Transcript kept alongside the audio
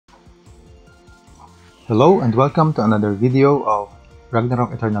Hello and welcome to another video of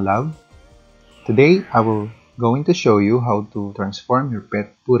Ragnarok Eternal Love. Today I will going to show you how to transform your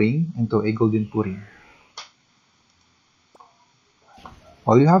pet pudding into a golden pudding.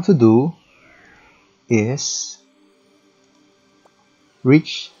 All you have to do is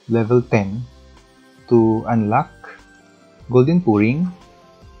reach level 10 to unlock golden pudding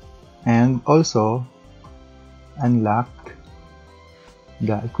and also unlock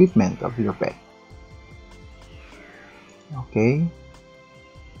the equipment of your pet. Okay,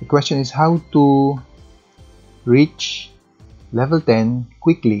 the question is how to reach level 10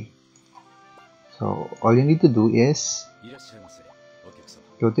 quickly. So all you need to do is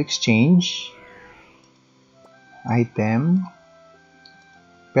go to exchange, item,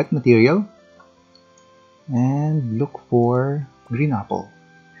 pet material, and look for green apple.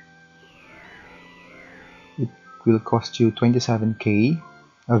 It will cost you 27k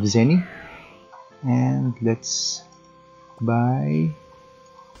of Zenny, and let's buy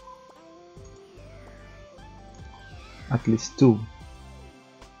at least 2.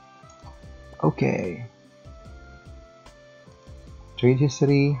 Okay, trade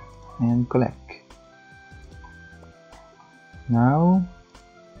history and collect. Now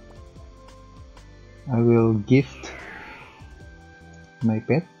I will gift my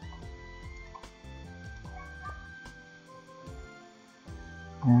pet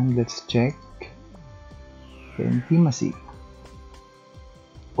and let's check the intimacy.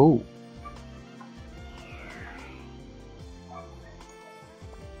 Oh,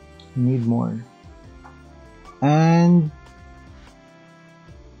 need more, and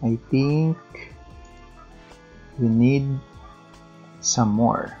I think we need some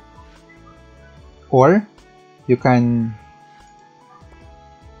more. Or you can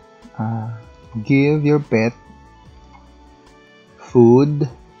give your pet food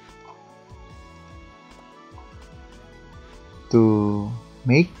to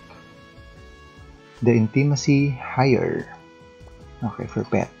make the intimacy higher. Okay, for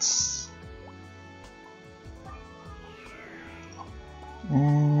pets.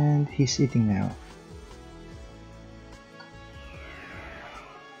 And he's eating now.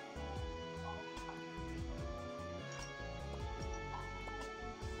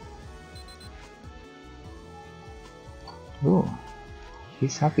 Oh,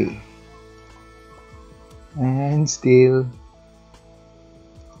 he's happy. And still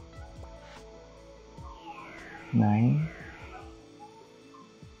 9.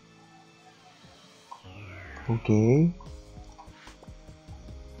 Okay,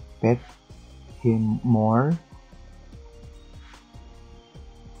 pet him more.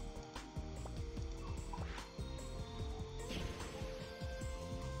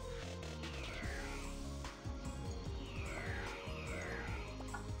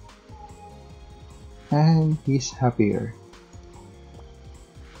 And he's happier.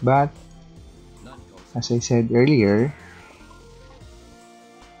 But as I said earlier,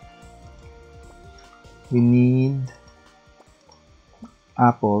 we need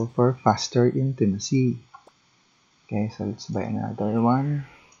apple for faster intimacy. Okay, so let's buy another one.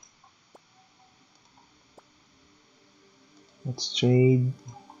 Let's trade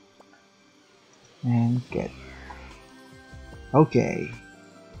and get. Okay.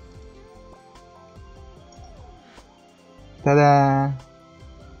 Ta-da!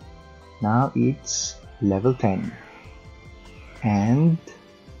 Now it's level 10. And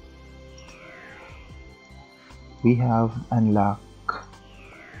we have unlocked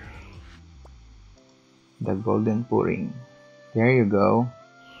the golden pudding. There you go.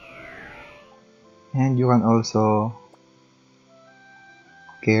 And you can also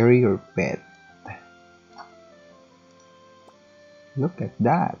carry your pet. Look at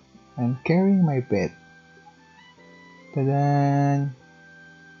that. I'm carrying my pet. Ta-da!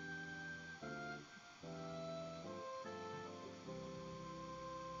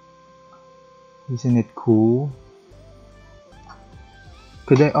 Isn't it cool?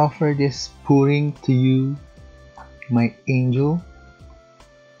 Could I offer this pudding to you, my angel?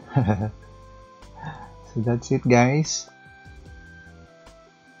 So that's it, guys.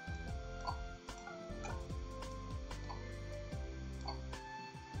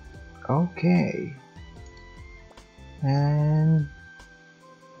 Okay. And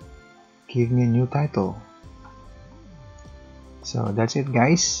give me a new title. So that's it,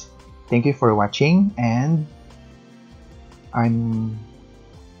 guys. Thank you for watching, and I'm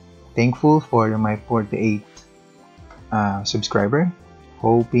thankful for my 48 subscriber,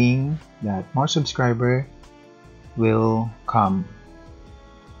 hoping that more subscriber will come.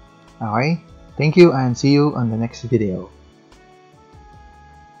 Okay, thank you and see you on the next video.